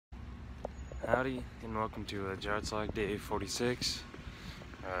Howdy, and welcome to jard'slog day 46.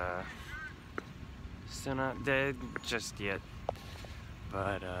 Still not dead just yet,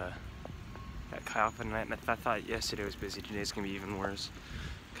 but got caught off at night, and I thought yesterday was busy. Today's gonna be even worse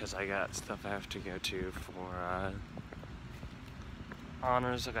because I got stuff I have to go to for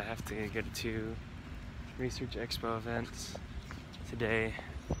honors. Like I have to go to 2 research expo events today,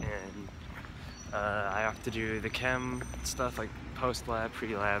 and I have to do the chem stuff like post-lab,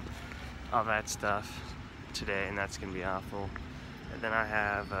 pre-lab, all that stuff today, and that's gonna be awful. And then I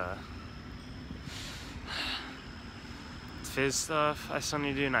have phys stuff I still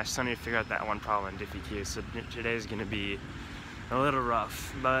need to do, and I still need to figure out that one problem in DiffyQ. So today's gonna be a little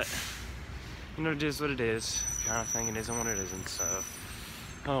rough, but you know, it is what it is, kind of thing. It isn't what it isn't, so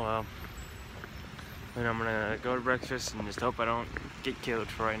oh well. And I'm gonna go to breakfast and just hope I don't get killed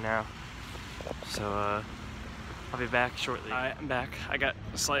for right now. So I'll be back shortly. Alright, I'm back. I got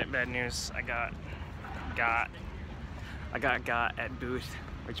slight bad news. I got at booth,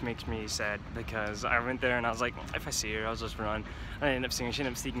 which makes me sad because I went there and I was like, if I see her, I'll just run. I ended up seeing her. She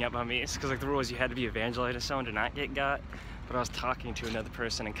ended up sneaking up on me. It's because like the rule is you had to be evangelized to someone to not get got. But I was talking to another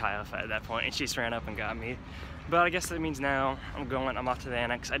person in Chi Alpha at that point, and she just ran up and got me. But I guess that means now I'm off to the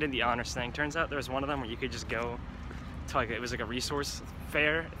annex. I did the honors thing. Turns out there was one of them where you could just go to like, it was like a resource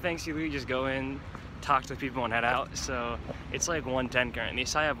fair thing, so you just go in, talk to people and head out. So it's like 1:10 currently,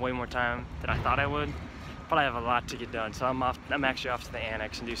 so I have way more time than I thought I would, but I have a lot to get done. So I'm actually off to the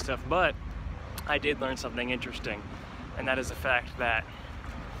annex and do stuff. But I did learn something interesting, and that is the fact that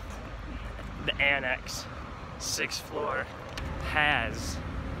the annex 6th floor has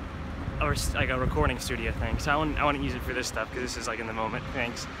like a recording studio thing. So I want to use it for this stuff because this is like in the moment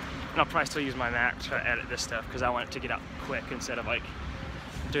things, and I'll probably still use my Mac to edit this stuff because I want it to get out quick instead of like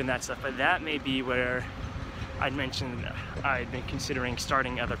doing that stuff. But that may be where I'd mentioned I'd been considering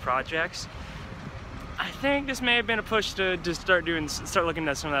starting other projects. I think this may have been a push to just start looking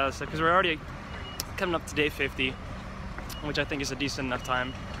at some of that other stuff, because we're already coming up to day 50, which I think is a decent enough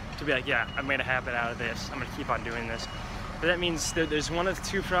time to be like, yeah, I made a habit out of this. I'm gonna keep on doing this. But that means that there's one of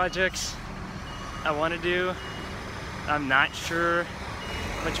 2 projects I want to do. I'm not sure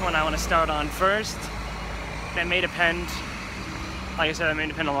which one I want to start on first. That may depend. Like I said, that may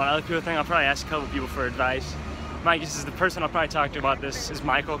depend on what other people think. I'll probably ask a couple people for advice. My guess is the person I'll probably talk to about this is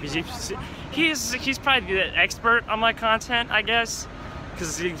Michael, because he's probably the expert on my content, I guess,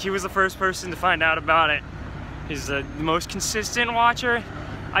 because he was the first person to find out about it. He's the most consistent watcher.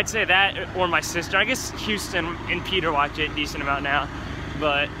 I'd say that, or my sister. I guess Houston and Peter watch it a decent amount now,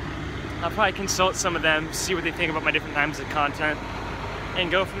 but I'll probably consult some of them, see what they think about my different types of content, and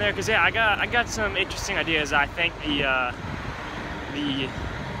go from there. Because yeah, I got some interesting ideas I think the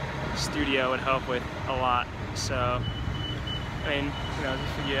studio would help with a lot. So I mean, you know,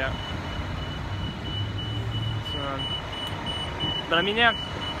 just figure it out. So, but I mean, yeah,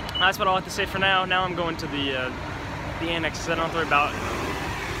 that's what I'll have to say for now. Now I'm going to the annex, because I don't have to worry about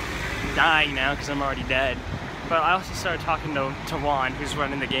dying now because I'm already dead. But I also started talking to Juan, who's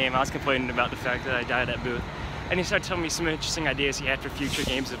running the game. I was complaining about the fact that I died at booth, and he started telling me some interesting ideas he had for future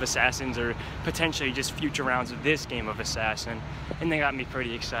games of Assassins, or potentially just future rounds of this game of Assassin. And they got me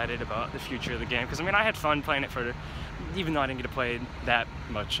pretty excited about the future of the game, because I mean, I had fun playing it even though I didn't get to play that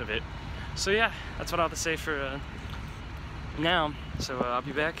much of it. So yeah, that's what I'll have to say for now. So I'll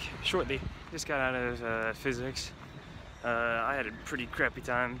be back shortly. Just got out of physics. I had a pretty crappy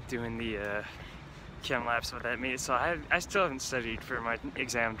time doing the chem lab, so that made it so I still haven't studied for my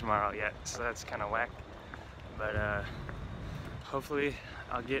exam tomorrow yet, so that's kind of whack. But hopefully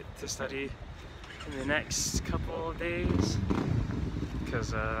I'll get to study in the next couple of days,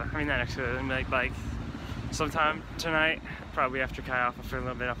 because I mean, that next like sometime tonight, probably after Chi Alpha for a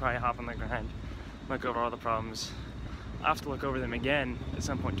little bit, I'll probably hop on the grind, look over all the problems. I'll have to look over them again at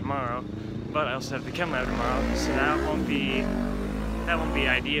some point tomorrow, but I also have the chem lab tomorrow, so that won't be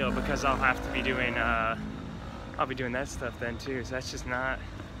ideal, because I'll have to be doing I'll be doing that stuff then too. So that's just not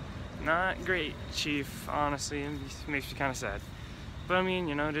great, Chief. Honestly, it makes me kind of sad. But I mean,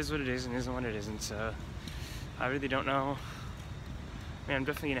 you know, it is what it is and isn't what it isn't. So I really don't know. I mean, I'm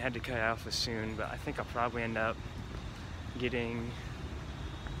definitely gonna head to Chi Alpha soon, but I think I'll probably end up getting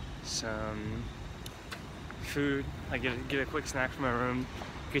some food. I get a quick snack from my room,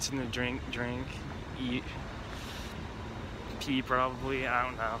 get something to drink, eat, pee probably, I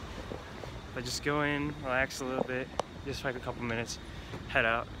don't know. But just go in, relax a little bit, just for like a couple minutes, head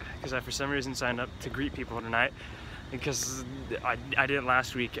out. Because I for some reason signed up to greet people tonight, because I did it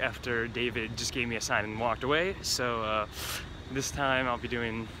last week after David just gave me a sign and walked away. So this time I'm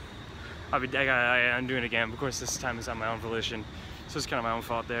doing it again. Of course, this time is on my own volition. So it's kind of my own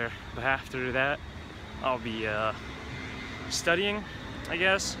fault there. But after that, I'll be studying, I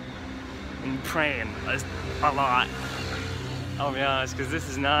guess, and praying a lot. I'll be honest, because this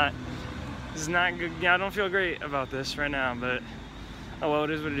is not good. Yeah, I don't feel great about this right now, but oh well, it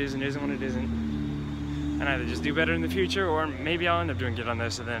is what it is and it isn't what it isn't. And either just do better in the future, or maybe I'll end up doing good on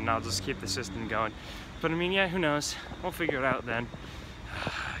this and then I'll just keep the system going. But I mean, yeah, who knows? We'll figure it out then.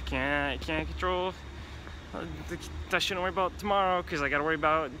 I can't control. I shouldn't worry about tomorrow because I gotta worry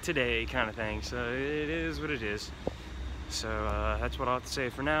about today, kind of thing. So it is what it is. So that's what I'll have to say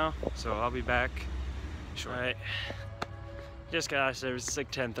for now. So I'll be back shortly. Right. Just got out of service. It's like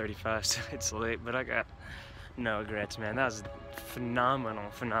 10:35, so it's late, but I got no regrets, man. That was a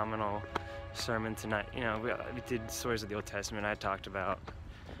phenomenal sermon tonight. You know, we did stories of the Old Testament. I talked about,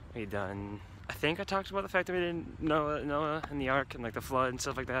 I think I talked about the fact that we did Noah and the ark and like the flood and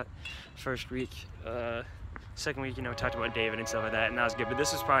stuff like that. First week, second week, you know, we talked about David and stuff like that, and that was good. But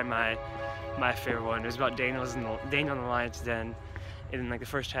this was probably my favorite one. It was about Daniel in the lion's den. And in like the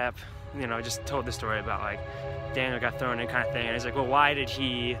first half, you know, I just told the story about like Daniel got thrown in kind of thing, and it's like, well, why did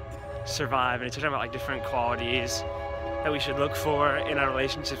he survive? And it's talking about like different qualities that we should look for in our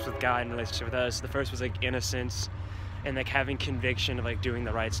relationships with God and relationship with us. The first was like innocence and like having conviction of like doing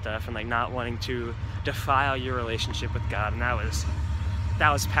the right stuff and like not wanting to defile your relationship with God, and that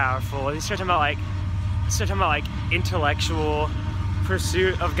was powerful. And he started talking about like intellectual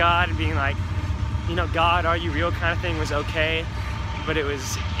pursuit of God and being like, you know, God, are you real kind of thing was okay. But it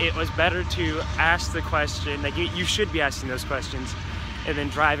was better to ask the question, like you should be asking those questions and then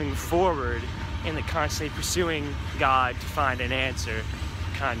driving forward and like constantly pursuing God to find an answer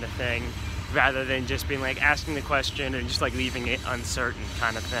kind of thing, rather than just being like asking the question and just like leaving it uncertain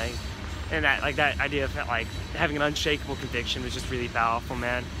kind of thing. And that idea of like having an unshakable conviction was just really powerful,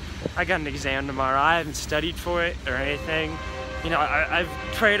 man. I got an exam tomorrow. I haven't studied for it or anything. You know, I've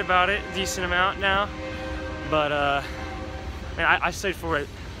prayed about it a decent amount now, but I studied for it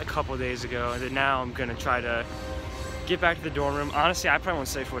a couple days ago, and then now I'm gonna try to get back to the dorm room. Honestly, I probably won't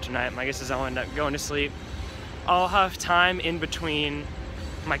study for it tonight. My guess is I'll end up going to sleep. I'll have time in between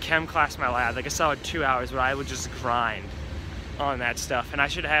my chem class and my lab, like a solid 2 hours, where I would just grind on that stuff. And I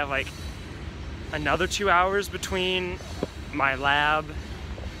should have like another 2 hours between my lab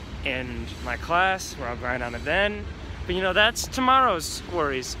and my class, where I'll grind on it then. But you know, that's tomorrow's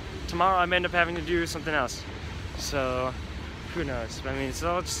worries. Tomorrow I may end up having to do something else. So who knows? I mean, it's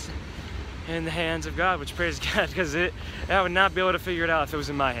all just in the hands of God, which praise God, because I would not be able to figure it out if it was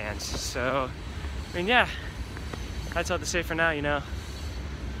in my hands. So, I mean, yeah, that's all to say for now, you know.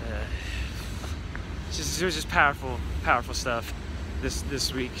 It was just powerful stuff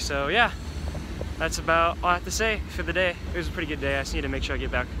this week. So yeah, that's about all I have to say for the day. It was a pretty good day. I just need to make sure I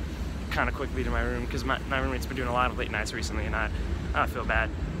get back kind of quickly to my room, because my roommate's been doing a lot of late nights recently, and I don't feel bad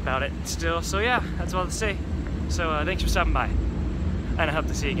about it still. So yeah, that's all to say. So thanks for stopping by, and I hope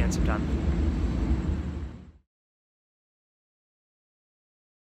to see you again sometime.